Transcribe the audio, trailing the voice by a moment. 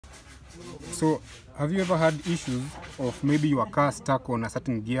So have you ever had issues of maybe your car stuck on a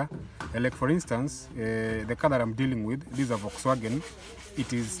certain gear? Like for instance, the car that I'm dealing with, this is a Volkswagen.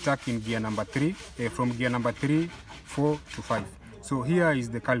 It is stuck in gear number 3, from gear number 3, 4 to 5. So here is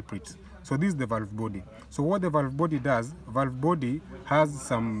the culprit. So this is the valve body. So what the valve body does, valve body has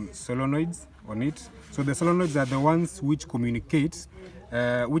some solenoids on it. So the solenoids are the ones which communicate,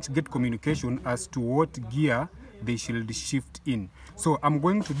 which get communication as to what gear they should shift in. So I'm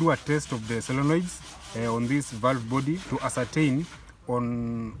going to do a test of the solenoids on this valve body to ascertain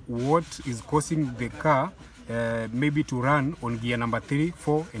on what is causing the car maybe to run on gear number 3,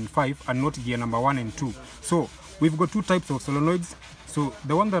 4 and 5 and not gear number 1 and 2. So we've got two types of solenoids. So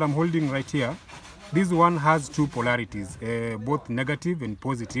the one that I'm holding right here, this one has two polarities, both negative and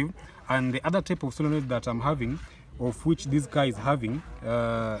positive. And the other type of solenoid that I'm having, of which this car is having,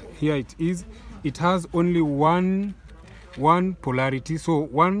 here it is, it has only one polarity. So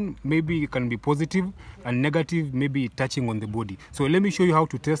one maybe it can be positive and negative maybe touching on the body. So let me show you how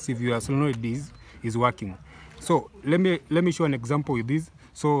to test if your solenoid is working. So let me show an example with this.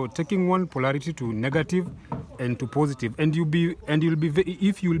 So taking one polarity to negative and to positive, and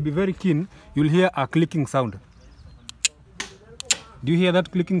if you will be very keen, you'll hear a clicking sound. Do you hear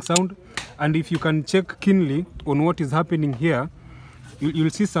that clicking sound? And if you can check keenly on what is happening here,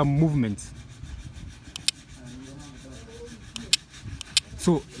 you'll see some movements.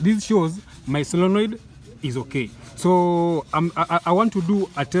 So this shows my solenoid is okay. So I want to do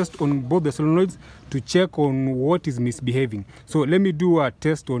a test on both the solenoids to check on what is misbehaving. So let me do a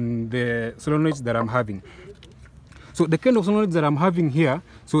test on the solenoids that I'm having. So the kind of solenoids that I'm having here,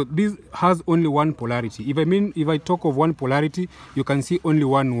 so this has only one polarity. If I talk of one polarity, you can see only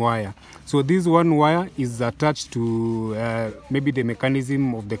one wire. So this one wire is attached to maybe the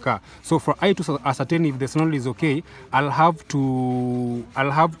mechanism of the car. So for I to ascertain if the solenoid is okay, I'll have to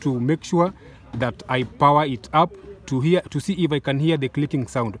make sure that I power it up to see if I can hear the clicking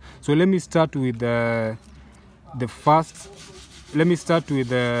sound. So let me start with the first. Let me start with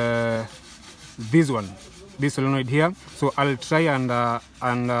this one, this solenoid here. So I'll try and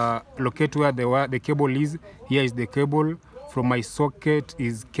locate where the cable is. Here is the cable. From my socket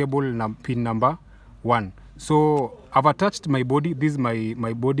is cable pin number 1. So I've attached my body. This is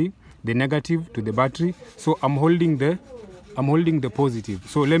my body, the negative to the battery. So I'm holding the positive.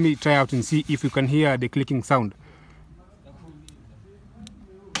 So let me try out and see if you can hear the clicking sound.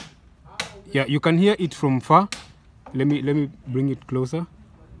 Yeah, you can hear it from far. Let me bring it closer.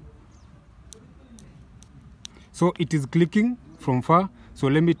 So it is clicking from far. So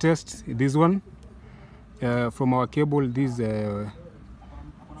let me test this one from our cable. This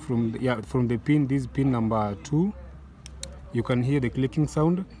from the pin. This pin number 2. You can hear the clicking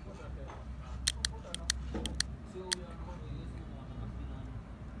sound.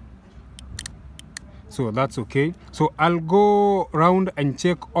 So that's okay. So I'll go around and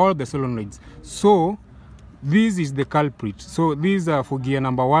check all the solenoids. So this is the culprit. So these are for gear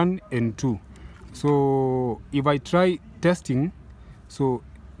number 1 and 2. So if I try testing, so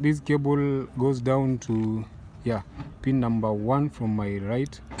this cable goes down to pin number 1 from my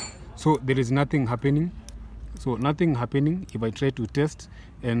right. So there is nothing happening. So nothing happening if I try to test.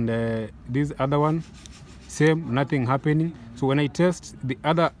 And this other one, same, nothing happening. So when I test, the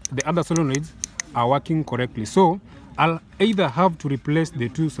other solenoids are working correctly. So I'll either have to replace the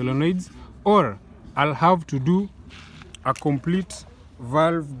two solenoids or I'll have to do a complete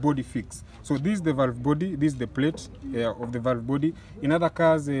valve body fix. So this is the valve body, this is the plate of the valve body. In other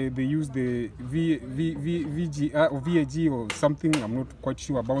cars they use the VGR or VAG or something, I'm not quite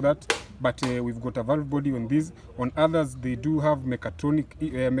sure about that, but we've got a valve body on this. On others they do have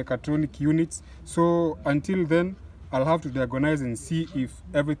mechatronic units. So until then I'll have to diagnose and see if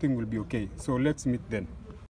everything will be okay. So let's meet then.